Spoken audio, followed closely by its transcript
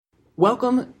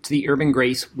Welcome to the Urban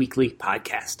Grace Weekly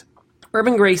Podcast.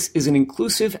 Urban Grace is an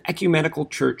inclusive ecumenical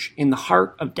church in the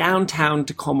heart of downtown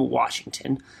Tacoma,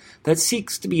 Washington, that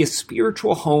seeks to be a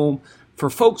spiritual home for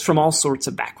folks from all sorts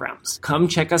of backgrounds. Come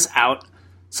check us out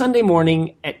Sunday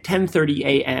morning at 10:30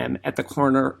 a.m. at the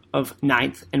corner of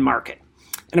 9th and Market.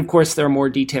 And of course, there are more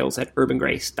details at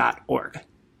urbangrace.org.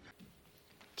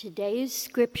 Today's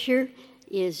scripture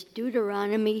is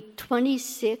Deuteronomy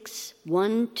 26,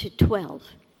 1-12.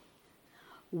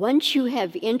 Once you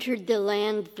have entered the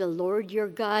land the Lord your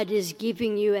God is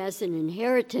giving you as an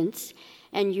inheritance,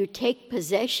 and you take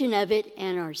possession of it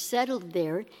and are settled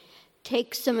there,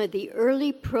 take some of the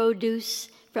early produce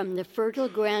from the fertile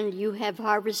ground you have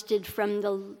harvested from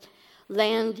the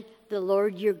land the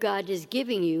Lord your God is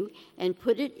giving you, and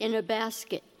put it in a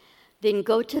basket. Then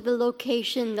go to the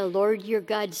location the Lord your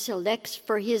God selects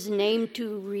for his name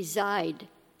to reside.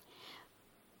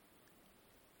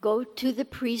 Go to the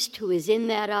priest who is in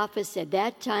that office at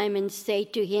that time and say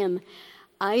to him,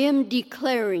 I am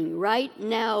declaring right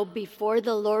now before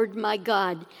the Lord my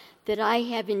God that I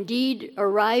have indeed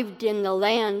arrived in the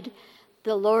land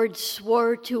the Lord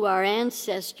swore to our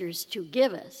ancestors to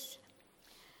give us.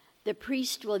 The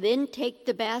priest will then take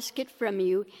the basket from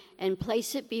you and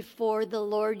place it before the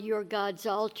Lord your God's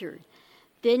altar.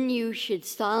 Then you should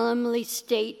solemnly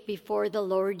state before the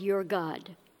Lord your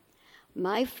God,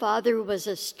 my father was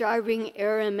a starving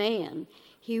Aramaean.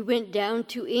 He went down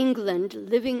to England,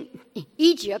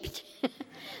 Egypt,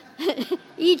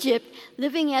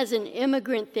 living as an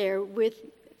immigrant there with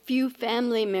few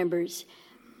family members.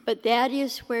 But that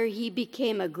is where he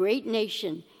became a great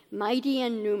nation, mighty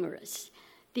and numerous.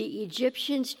 The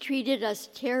Egyptians treated us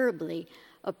terribly,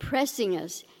 oppressing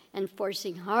us and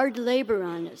forcing hard labor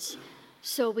on us.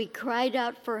 So we cried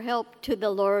out for help to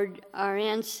the Lord, our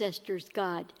ancestors'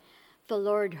 God. The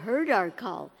Lord heard our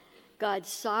call. God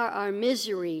saw our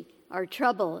misery, our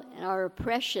trouble, and our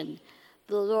oppression.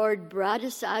 The Lord brought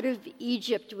us out of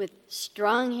Egypt with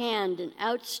strong hand and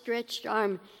outstretched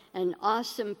arm and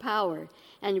awesome power,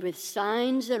 and with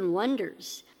signs and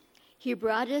wonders. He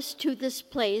brought us to this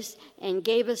place and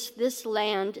gave us this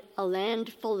land, a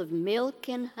land full of milk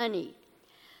and honey.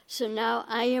 So now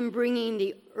I am bringing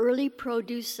the early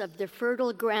produce of the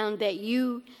fertile ground that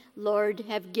you, Lord,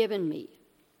 have given me.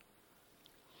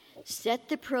 Set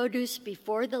the produce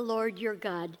before the Lord your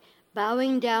God,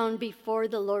 bowing down before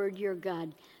the Lord your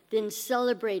God. Then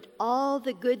celebrate all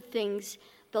the good things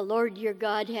the Lord your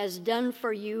God has done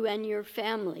for you and your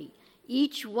family,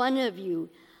 each one of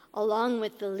you, along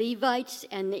with the Levites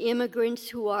and the immigrants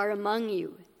who are among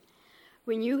you.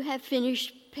 When you have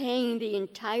finished paying the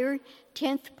entire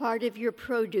 10th part of your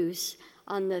produce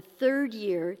on the 3rd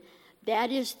year,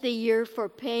 that is the year for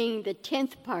paying the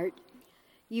 10th part,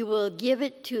 you will give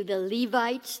it to the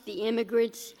Levites, the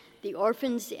immigrants, the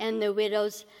orphans, and the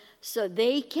widows, so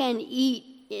they can eat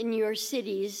in your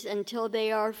cities until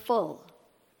they are full.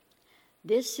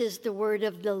 This is the word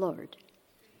of the Lord.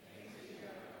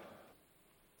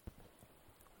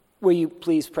 Will you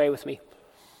please pray with me?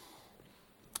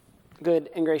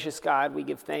 Good and gracious God, we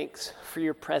give thanks for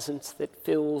your presence that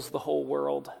fills the whole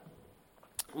world.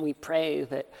 And we pray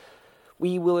that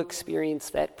we will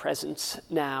experience that presence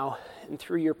now, and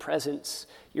through your presence,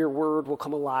 your word will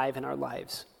come alive in our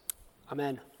lives.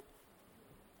 Amen.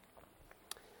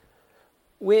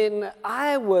 When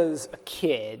I was a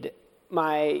kid,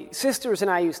 my sisters and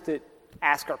I used to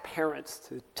ask our parents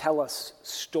to tell us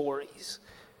stories.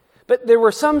 But there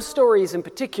were some stories in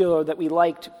particular that we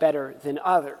liked better than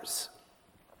others.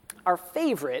 Our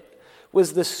favorite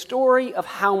was the story of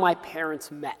how my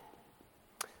parents met.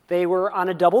 They were on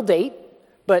a double date,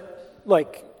 but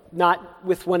not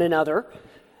with one another.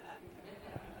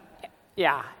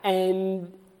 Yeah,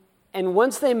 and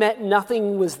once they met,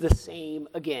 nothing was the same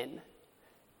again.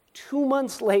 2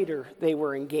 months later, they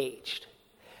were engaged.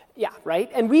 Yeah, right?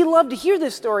 And we loved to hear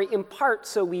this story in part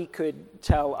so we could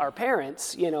tell our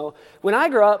parents, when I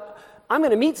grow up, I'm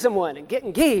going to meet someone and get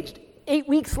engaged 8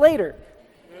 weeks later.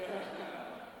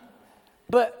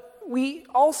 But we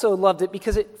also loved it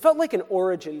because it felt like an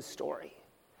origin story.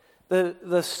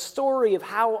 The story of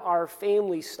how our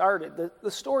family started,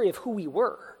 the story of who we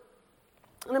were.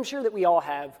 And I'm sure that we all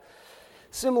have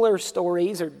similar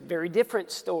stories or very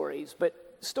different stories, but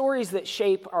stories that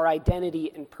shape our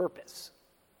identity and purpose.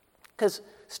 Because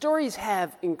stories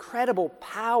have incredible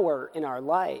power in our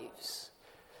lives.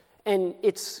 And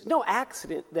it's no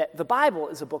accident that the Bible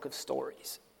is a book of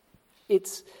stories.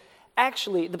 It's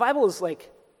actually, the Bible is like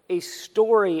a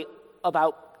story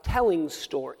about telling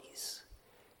stories.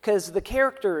 Because the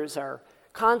characters are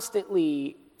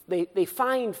constantly, they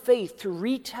find faith through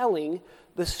retelling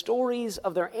the stories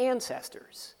of their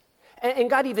ancestors. And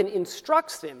God even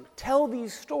instructs them, tell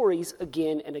these stories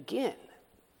again and again.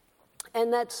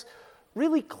 And that's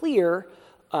really clear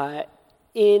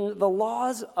in the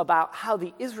laws about how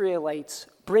the Israelites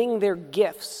bring their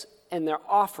gifts and their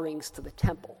offerings to the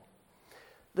temple.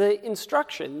 The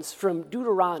instructions from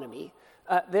Deuteronomy,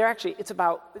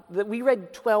 we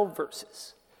read 12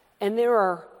 verses, and there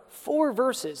are 4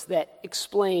 verses that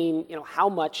explain, how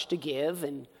much to give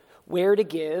and where to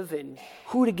give and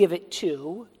who to give it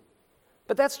to.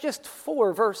 But that's just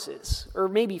 4 verses, or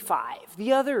maybe 5.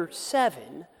 The other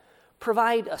 7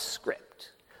 provide a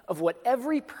script of what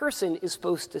every person is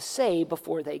supposed to say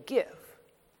before they give.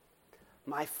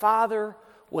 My father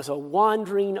was a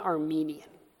wandering Armenian.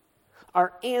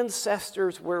 Our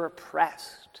ancestors were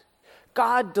oppressed.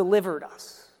 God delivered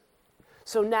us.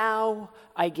 So now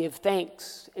I give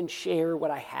thanks and share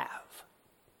what I have.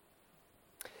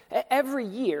 Every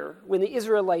year, when the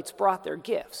Israelites brought their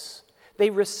gifts, they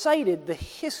recited the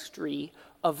history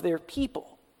of their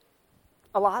people,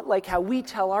 a lot like how we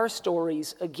tell our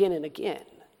stories again and again.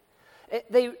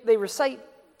 They recite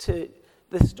the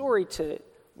story to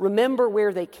remember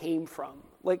where they came from,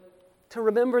 like to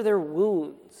remember their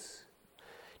wounds,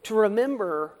 to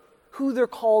remember who they're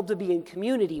called to be in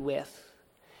community with,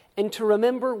 and to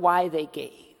remember why they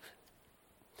gave.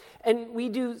 And we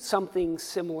do something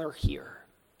similar here.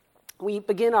 We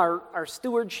begin our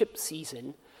stewardship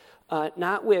season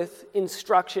not with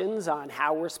instructions on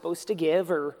how we're supposed to give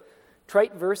or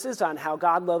trite verses on how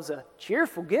God loves a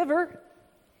cheerful giver.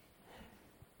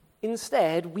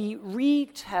 Instead, we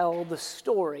retell the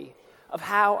story of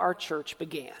how our church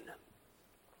began.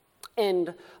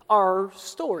 And our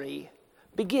story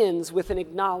begins with an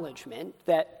acknowledgement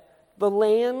that the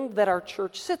land that our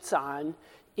church sits on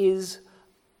is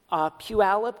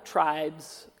Puyallup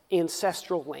tribe's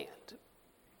ancestral land.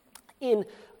 In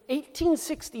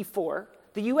 1864,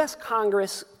 the U.S.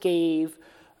 Congress gave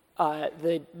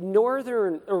the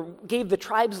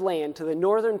tribe's land to the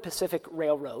Northern Pacific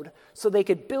Railroad so they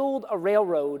could build a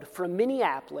railroad from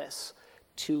Minneapolis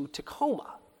to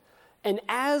Tacoma. And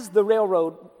as the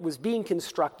railroad was being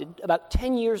constructed, about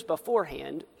 10 years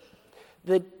beforehand,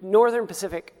 the Northern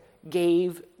Pacific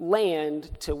gave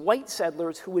land to white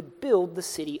settlers who would build the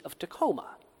city of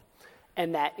Tacoma.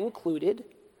 And that included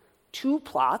 2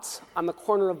 plots on the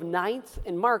corner of 9th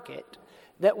and Market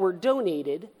that were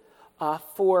donated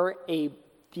for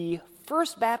the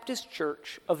First Baptist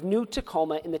Church of New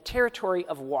Tacoma in the territory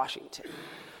of Washington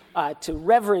to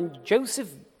Reverend Joseph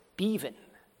Bevan.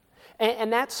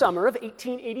 And that summer of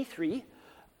 1883,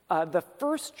 the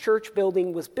first church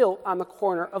building was built on the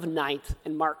corner of 9th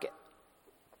and Market.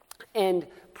 And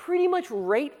pretty much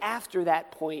right after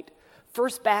that point,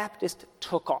 First Baptist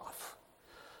took off.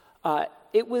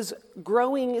 It was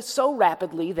growing so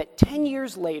rapidly that 10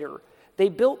 years later, they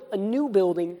built a new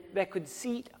building that could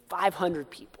seat 500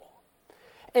 people.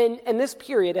 And this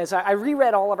period, as I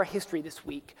reread all of our history this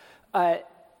week,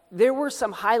 there were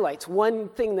some highlights. One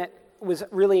thing that was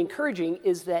really encouraging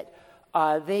is that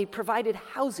they provided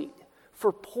housing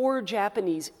for poor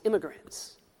Japanese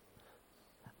immigrants.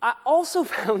 I also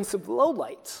found some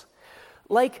lowlights,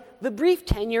 like the brief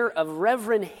tenure of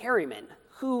Reverend Harriman,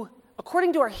 who,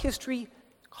 according to our history,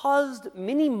 caused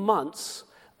many months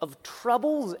of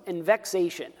troubles and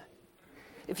vexation.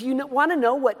 If you want to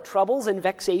know what troubles and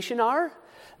vexation are,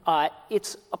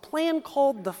 it's a plan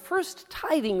called the First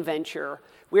Tithing Venture,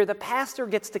 where the pastor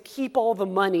gets to keep all the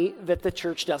money that the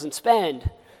church doesn't spend.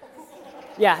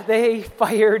 Yeah, they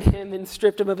fired him and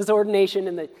stripped him of his ordination,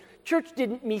 and the church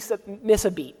didn't miss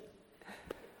a beat.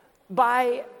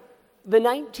 By the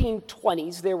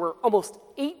 1920s, there were almost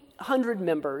 800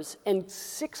 members and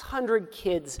 600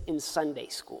 kids in Sunday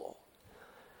school.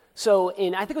 So I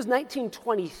think it was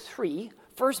 1923,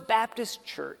 First Baptist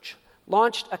Church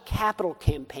launched a capital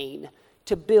campaign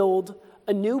to build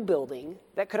a new building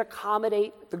that could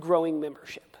accommodate the growing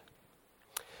membership.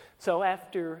 So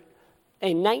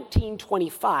in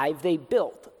 1925, they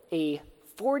built a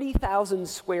 40,000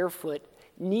 square foot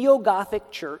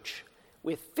neo-Gothic church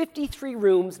with 53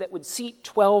 rooms that would seat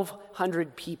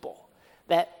 1,200 people,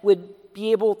 that would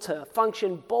be able to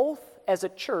function both as a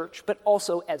church but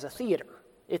also as a theater.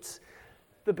 It's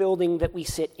the building that we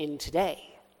sit in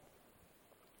today.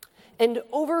 And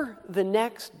over the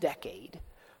next decade,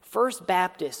 First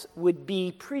Baptist would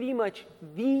be pretty much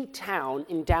the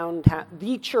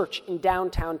church in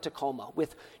downtown Tacoma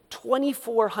with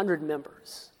 2,400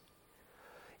 members.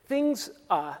 Things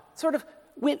sort of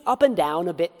went up and down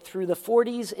a bit through the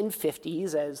 40s and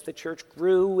 50s as the church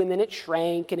grew, and then it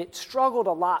shrank, and it struggled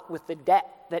a lot with the debt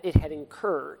that it had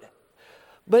incurred.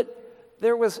 But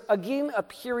there was, again, a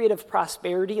period of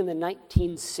prosperity in the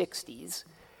 1960s.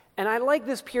 And I like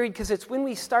this period because it's when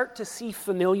we start to see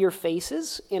familiar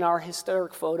faces in our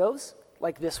historic photos,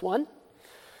 like this one,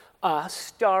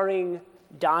 starring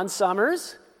Don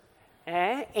Summers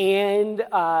and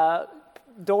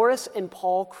Doris and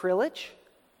Paul Krilich.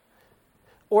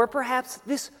 Or perhaps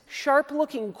this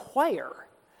sharp-looking choir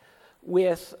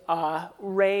with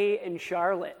Ray and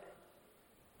Charlotte.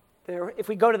 There, if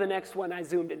we go to the next one, I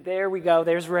zoomed in. There we go.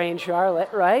 There's Ray and Charlotte,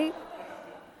 right?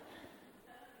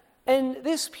 And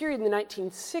this period in the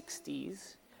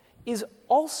 1960s is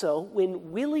also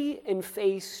when Willie and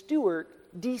Faye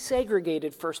Stewart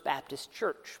desegregated First Baptist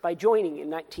Church by joining in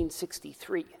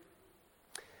 1963.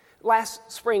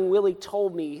 Last spring, Willie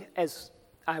told me, as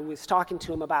I was talking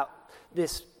to him about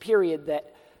this period,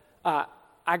 that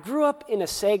I grew up in a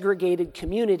segregated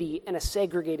community and a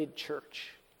segregated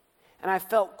church. And I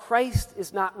felt Christ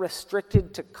is not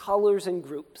restricted to colors and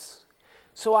groups.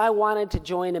 So I wanted to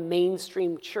join a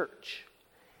mainstream church.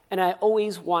 And I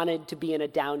always wanted to be in a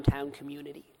downtown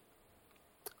community.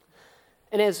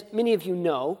 And as many of you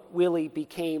know, Willie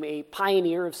became a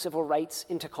pioneer of civil rights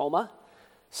in Tacoma,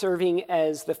 serving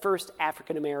as the first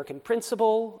African-American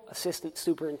principal, assistant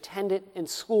superintendent, and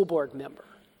school board member.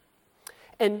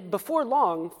 And before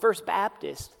long, First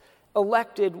Baptist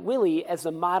elected Willie as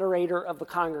the moderator of the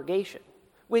congregation,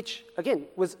 which, again,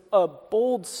 was a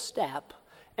bold step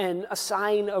and a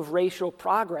sign of racial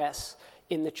progress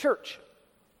in the church.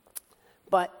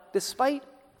 But despite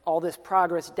all this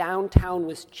progress, downtown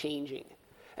was changing.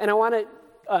 And I want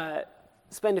to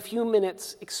spend a few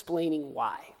minutes explaining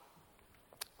why.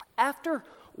 After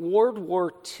World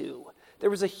War II, there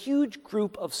was a huge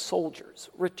group of soldiers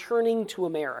returning to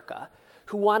America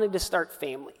who wanted to start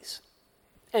families.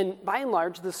 And by and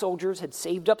large, the soldiers had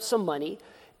saved up some money,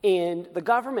 and the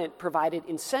government provided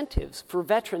incentives for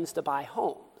veterans to buy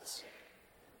homes.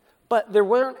 But there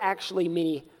weren't actually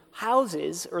many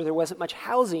houses, or there wasn't much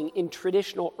housing in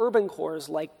traditional urban cores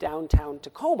like downtown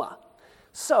Tacoma.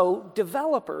 So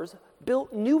developers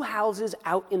built new houses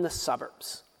out in the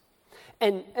suburbs.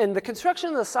 And the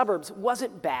construction of the suburbs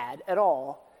wasn't bad at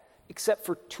all, except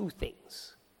for two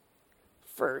things.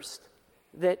 First,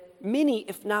 that many,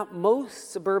 if not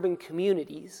most, suburban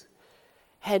communities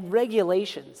had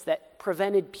regulations that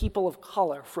prevented people of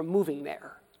color from moving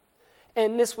there.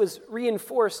 And this was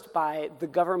reinforced by the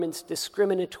government's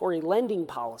discriminatory lending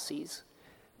policies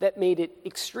that made it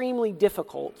extremely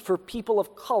difficult for people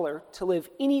of color to live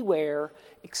anywhere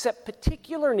except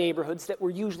particular neighborhoods that were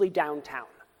usually downtown.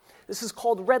 This is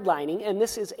called redlining, and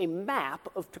this is a map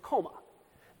of Tacoma.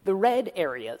 The red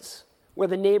areas were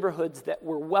the neighborhoods that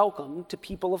were welcome to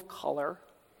people of color,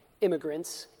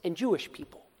 immigrants, and Jewish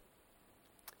people.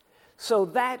 So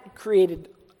that created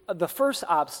the first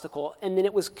obstacle, and then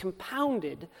it was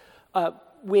compounded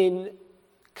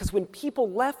because when people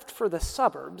left for the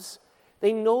suburbs,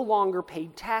 they no longer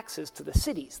paid taxes to the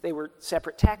cities. They were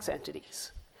separate tax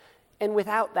entities. And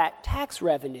without that tax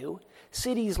revenue,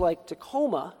 cities like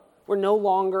Tacoma were no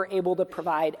longer able to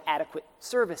provide adequate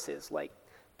services like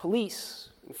police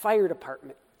and fire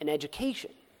department and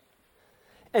education.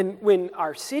 And when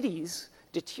our cities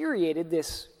deteriorated,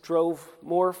 this drove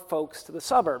more folks to the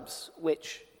suburbs,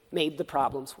 which made the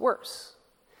problems worse.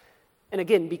 And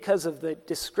again, because of the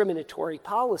discriminatory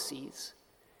policies,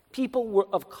 people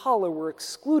of color were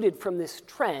excluded from this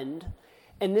trend,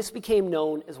 and this became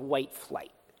known as white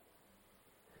flight.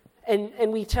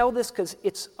 And we tell this because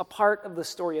it's a part of the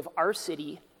story of our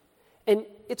city, and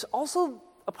it's also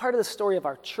a part of the story of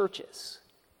our churches.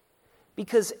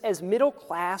 Because as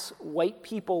middle-class white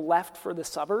people left for the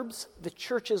suburbs, the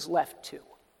churches left too.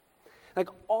 Like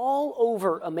all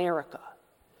over America,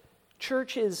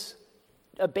 churches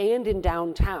abandoned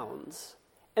downtowns,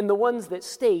 and the ones that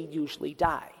stayed usually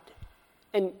died.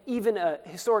 And even a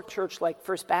historic church like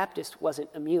First Baptist wasn't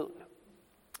immune.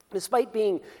 Despite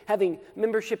having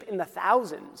membership in the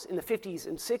thousands in the 50s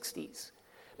and 60s,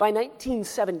 by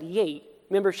 1978,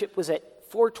 membership was at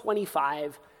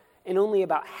 425, and only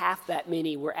about half that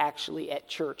many were actually at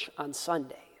church on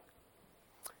Sunday.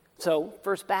 So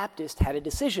First Baptist had a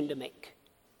decision to make.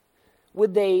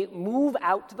 Would they move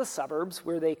out to the suburbs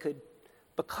where they could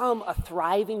become a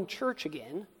thriving church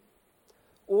again,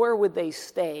 or would they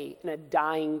stay in a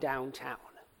dying downtown?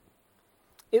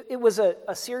 It was a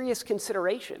serious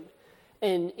consideration.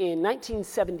 And in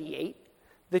 1978,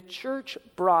 the church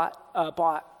bought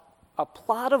a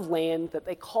plot of land that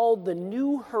they called the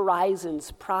New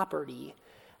Horizons property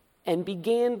and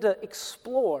began to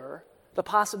explore the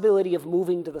possibility of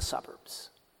moving to the suburbs.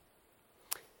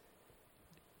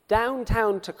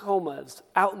 Downtown Tacoma's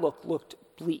outlook looked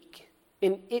bleak.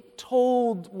 and it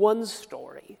told one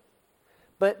story,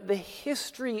 but the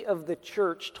history of the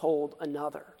church told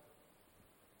another.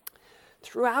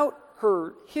 Throughout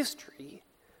her history,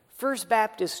 First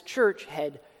Baptist Church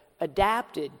had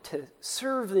adapted to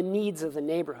serve the needs of the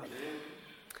neighborhood.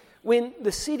 When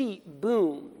the city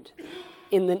boomed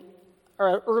in the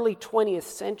early 20th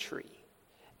century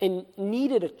and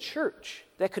needed a church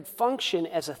that could function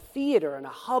as a theater and a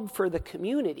hub for the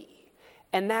community,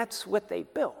 and that's what they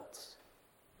built.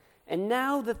 And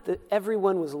now that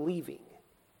everyone was leaving,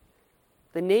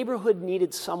 the neighborhood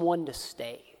needed someone to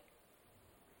stay.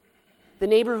 The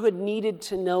neighborhood needed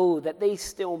to know that they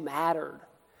still mattered,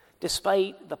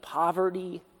 despite the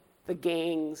poverty, the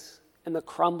gangs, and the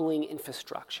crumbling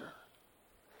infrastructure.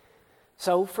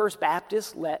 So First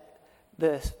Baptist let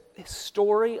the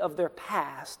story of their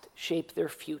past shape their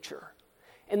future,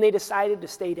 and they decided to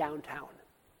stay downtown.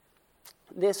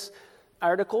 This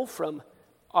article from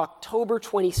October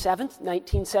 27th,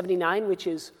 1979, which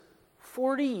is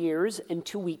 40 years and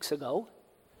 2 weeks ago,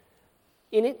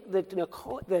 in it, the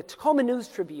Tacoma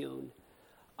News-Tribune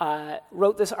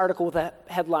wrote this article with the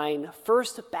headline,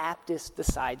 "First Baptist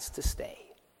Decides to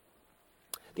Stay."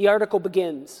 The article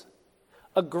begins,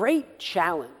 "A great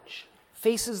challenge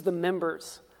faces the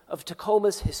members of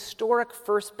Tacoma's historic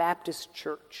First Baptist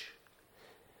Church,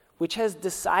 which has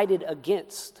decided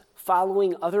against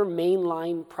following other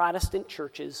mainline Protestant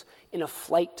churches in a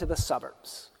flight to the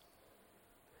suburbs.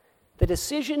 The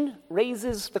decision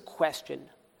raises the question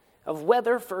of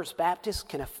whether First Baptist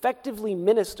can effectively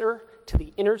minister to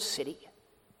the inner city.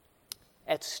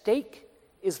 At stake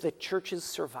is the church's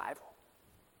survival."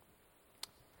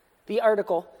 The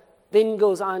article then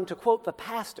goes on to quote the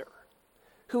pastor,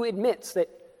 who admits that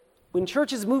when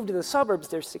churches move to the suburbs,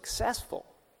 they're successful,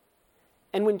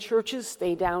 and when churches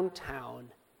stay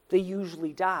downtown, they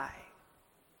usually die.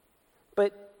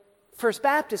 But First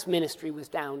Baptist ministry was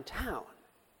downtown.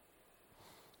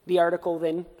 The article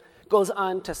then goes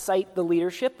on to cite the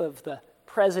leadership of the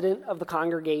president of the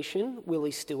congregation,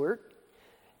 Willie Stewart,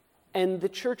 and the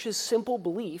church's simple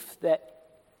belief that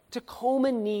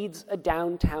Tacoma needs a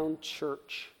downtown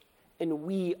church, and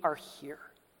we are here.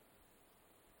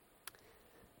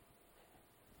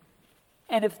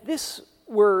 And if this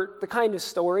were the kind of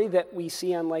story that we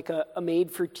see on like a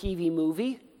made-for-TV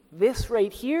movie, this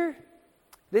right here,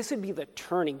 this would be the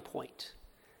turning point.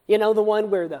 You know, the one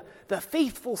where the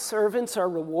faithful servants are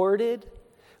rewarded,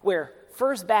 where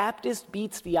First Baptist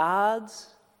beats the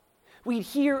odds. We'd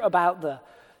hear about the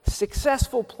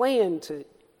successful plan to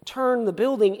turn the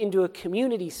building into a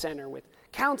community center with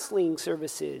counseling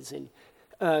services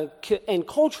and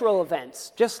cultural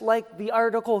events, just like the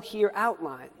article here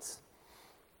outlines.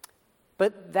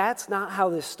 But that's not how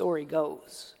this story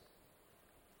goes.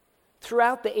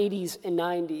 Throughout the 80s and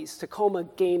 90s, Tacoma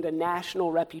gained a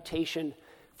national reputation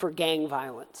for gang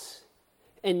violence.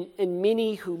 And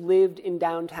many who lived in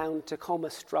downtown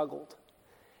Tacoma struggled.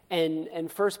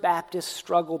 And First Baptist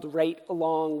struggled right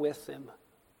along with them.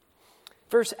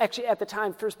 Actually, at the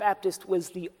time, First Baptist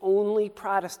was the only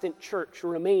Protestant church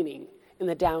remaining in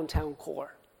the downtown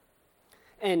core.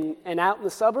 And out in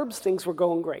the suburbs, things were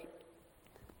going great.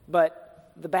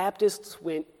 But the Baptists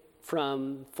went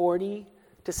from 40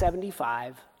 to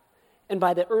 75, and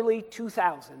by the early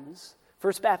 2000s,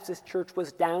 First Baptist Church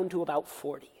was down to about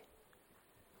 40.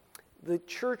 The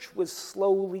church was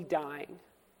slowly dying.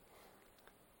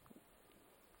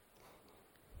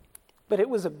 But it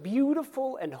was a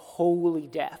beautiful and holy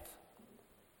death.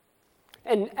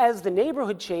 And as the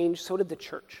neighborhood changed, so did the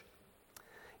church.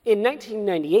 In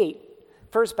 1998,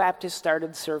 First Baptist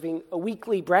started serving a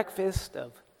weekly breakfast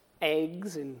of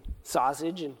eggs and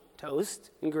sausage and toast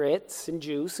and grits and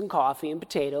juice and coffee and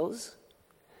potatoes.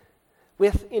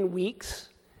 Within weeks,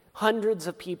 hundreds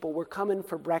of people were coming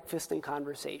for breakfast and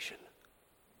conversation.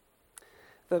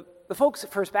 The folks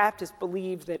at First Baptist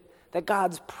believed that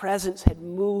God's presence had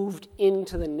moved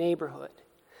into the neighborhood.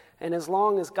 And as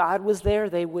long as God was there,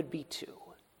 they would be too.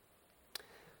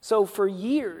 So for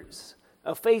years,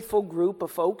 a faithful group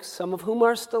of folks, some of whom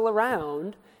are still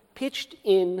around, pitched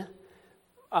in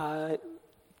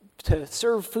to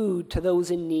serve food to those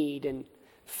in need and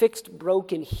fixed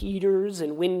broken heaters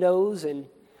and windows and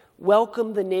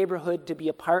welcomed the neighborhood to be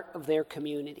a part of their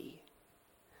community.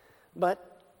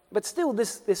 But still,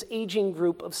 this aging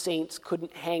group of saints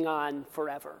couldn't hang on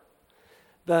forever.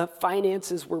 The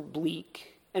finances were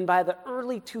bleak, and by the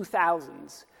early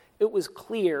 2000s, it was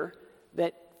clear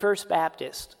that First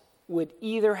Baptist would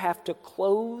either have to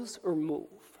close or move.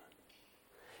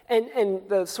 And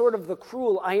the sort of the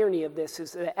cruel irony of this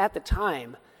is that at the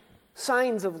time,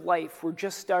 signs of life were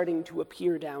just starting to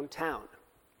appear downtown.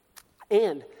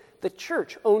 And the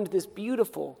church owned this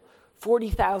beautiful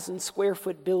 40,000 square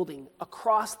foot building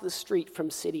across the street from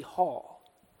City Hall,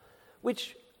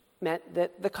 which meant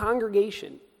that the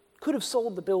congregation could have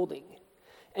sold the building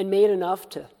and made enough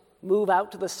to move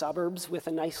out to the suburbs with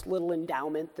a nice little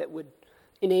endowment that would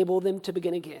enable them to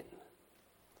begin again.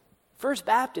 First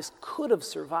Baptist could have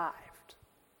survived,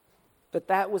 but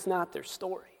that was not their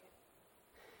story.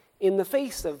 In the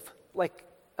face of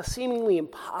a seemingly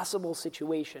impossible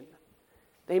situation,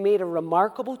 they made a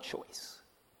remarkable choice.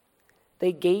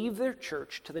 They gave their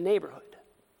church to the neighborhood.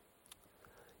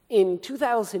 In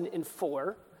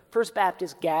 2004, First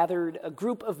Baptist gathered a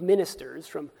group of ministers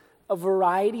from a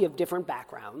variety of different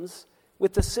backgrounds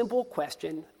with the simple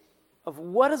question of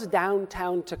what does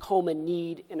downtown Tacoma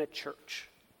need in a church?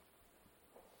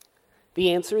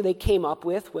 The answer they came up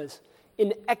with was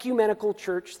an ecumenical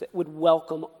church that would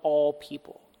welcome all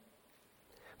people.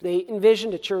 They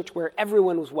envisioned a church where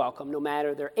everyone was welcome, no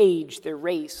matter their age, their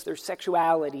race, their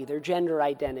sexuality, their gender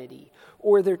identity,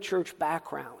 or their church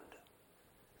background.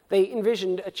 They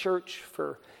envisioned a church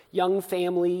for young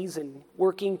families and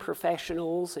working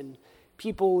professionals and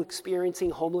people experiencing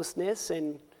homelessness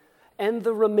and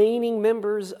the remaining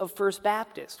members of First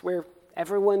Baptist, where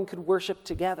everyone could worship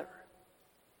together.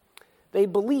 They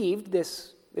believed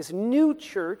this new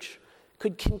church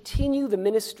could continue the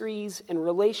ministries and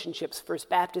relationships First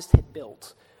Baptist had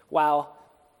built while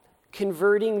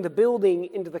converting the building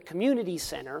into the community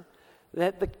center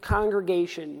that the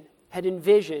congregation had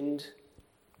envisioned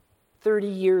 30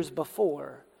 years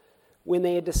before when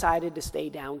they had decided to stay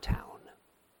downtown.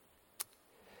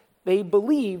 They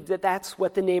believed that that's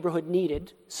what the neighborhood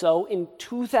needed, so in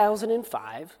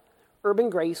 2005, Urban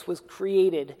Grace was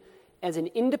created as an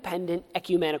independent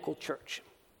ecumenical church.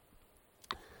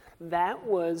 That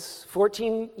was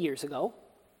 14 years ago,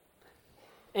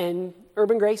 and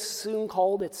Urban Grace soon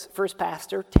called its first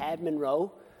pastor, Tad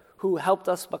Monroe, who helped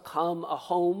us become a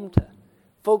home to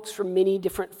folks from many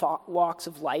different walks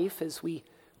of life as we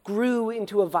grew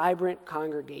into a vibrant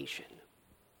congregation.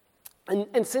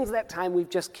 And since that time, we've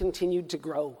just continued to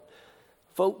grow.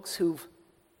 Folks who've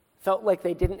felt like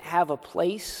they didn't have a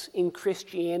place in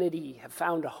Christianity have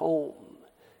found a home,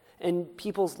 and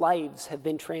people's lives have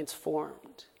been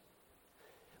transformed.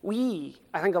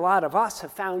 I think a lot of us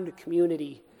have found a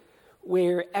community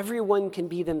where everyone can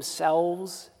be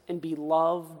themselves and be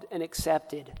loved and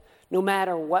accepted, no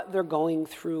matter what they're going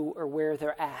through or where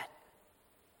they're at.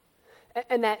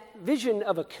 And that vision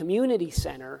of a community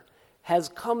center has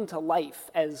come to life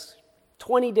as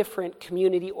 20 different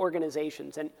community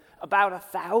organizations, and about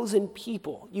 1,000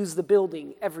 people use the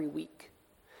building every week.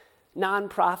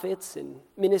 Nonprofits and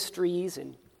ministries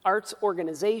and arts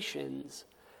organizations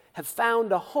have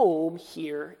found a home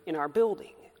here in our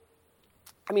building.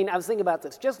 I mean, I was thinking about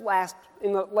this just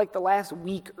in the last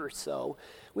week or so.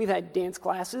 We've had dance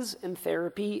classes and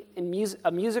therapy and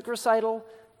a music recital,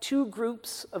 2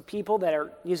 groups of people that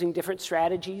are using different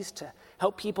strategies to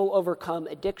help people overcome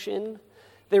addiction.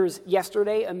 There was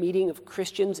yesterday a meeting of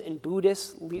Christians and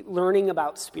Buddhists learning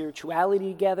about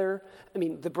spirituality together. I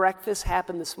mean, the breakfast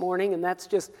happened this morning, and that's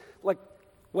just like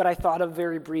what I thought of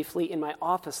very briefly in my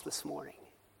office this morning.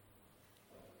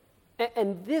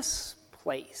 And this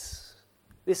place,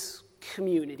 this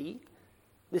community,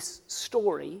 this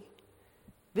story,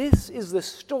 this is the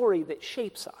story that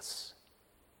shapes us.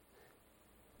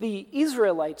 The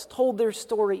Israelites told their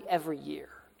story every year.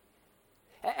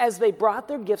 As they brought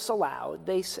their gifts aloud,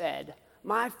 they said,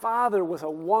 "My father was a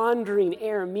wandering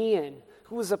Aramean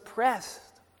who was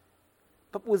oppressed,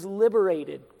 but was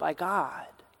liberated by God."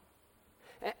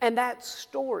 And that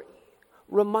story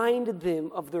reminded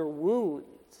them of their wounds,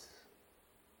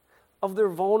 of their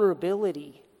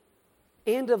vulnerability,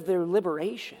 and of their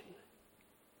liberation.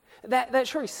 That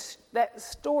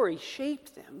story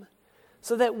shaped them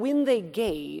so that when they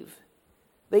gave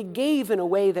in a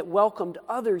way that welcomed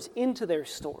others into their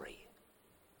story.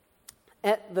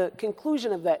 At the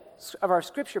conclusion of our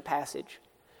scripture passage,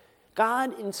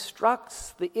 God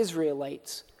instructs the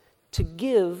Israelites to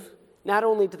give not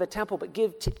only to the temple, but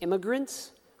give to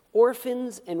immigrants,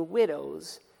 orphans, and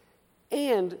widows,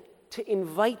 and to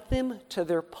invite them to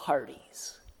their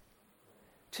parties,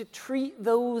 to treat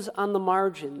those on the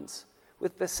margins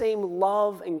with the same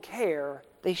love and care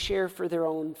they share for their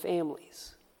own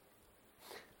families.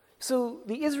 So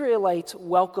the Israelites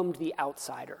welcomed the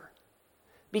outsider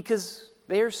because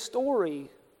their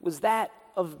story was that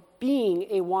of being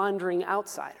a wandering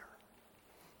outsider.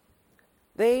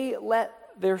 They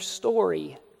let their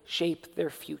story shape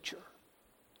their future.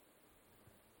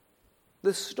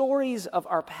 The stories of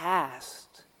our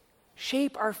past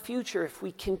shape our future if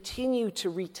we continue to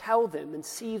retell them and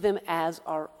see them as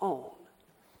our own.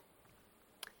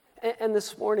 And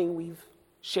this morning we've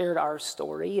shared our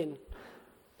story, and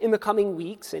in the coming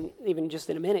weeks, and even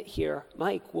just in a minute here,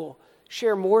 Mike will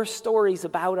share more stories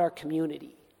about our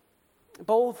community,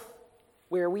 both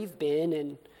where we've been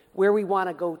and where we want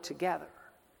to go together.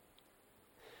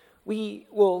 We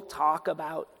will talk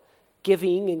about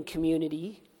giving and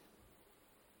community,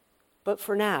 but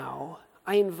for now,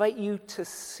 I invite you to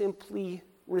simply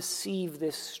receive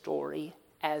this story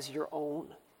as your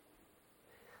own.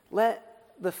 Let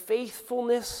the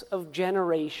faithfulness of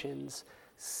generations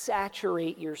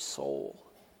saturate your soul.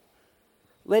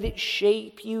 Let it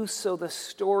shape you so the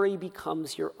story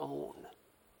becomes your own.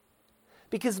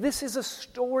 Because this is a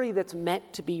story that's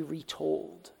meant to be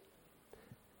retold.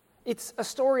 It's a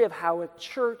story of how a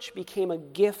church became a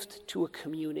gift to a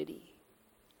community.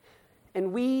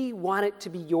 And we want it to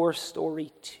be your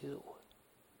story too.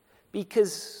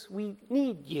 Because we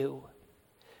need you.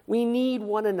 We need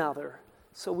one another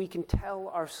so we can tell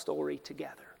our story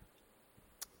together.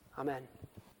 Amen.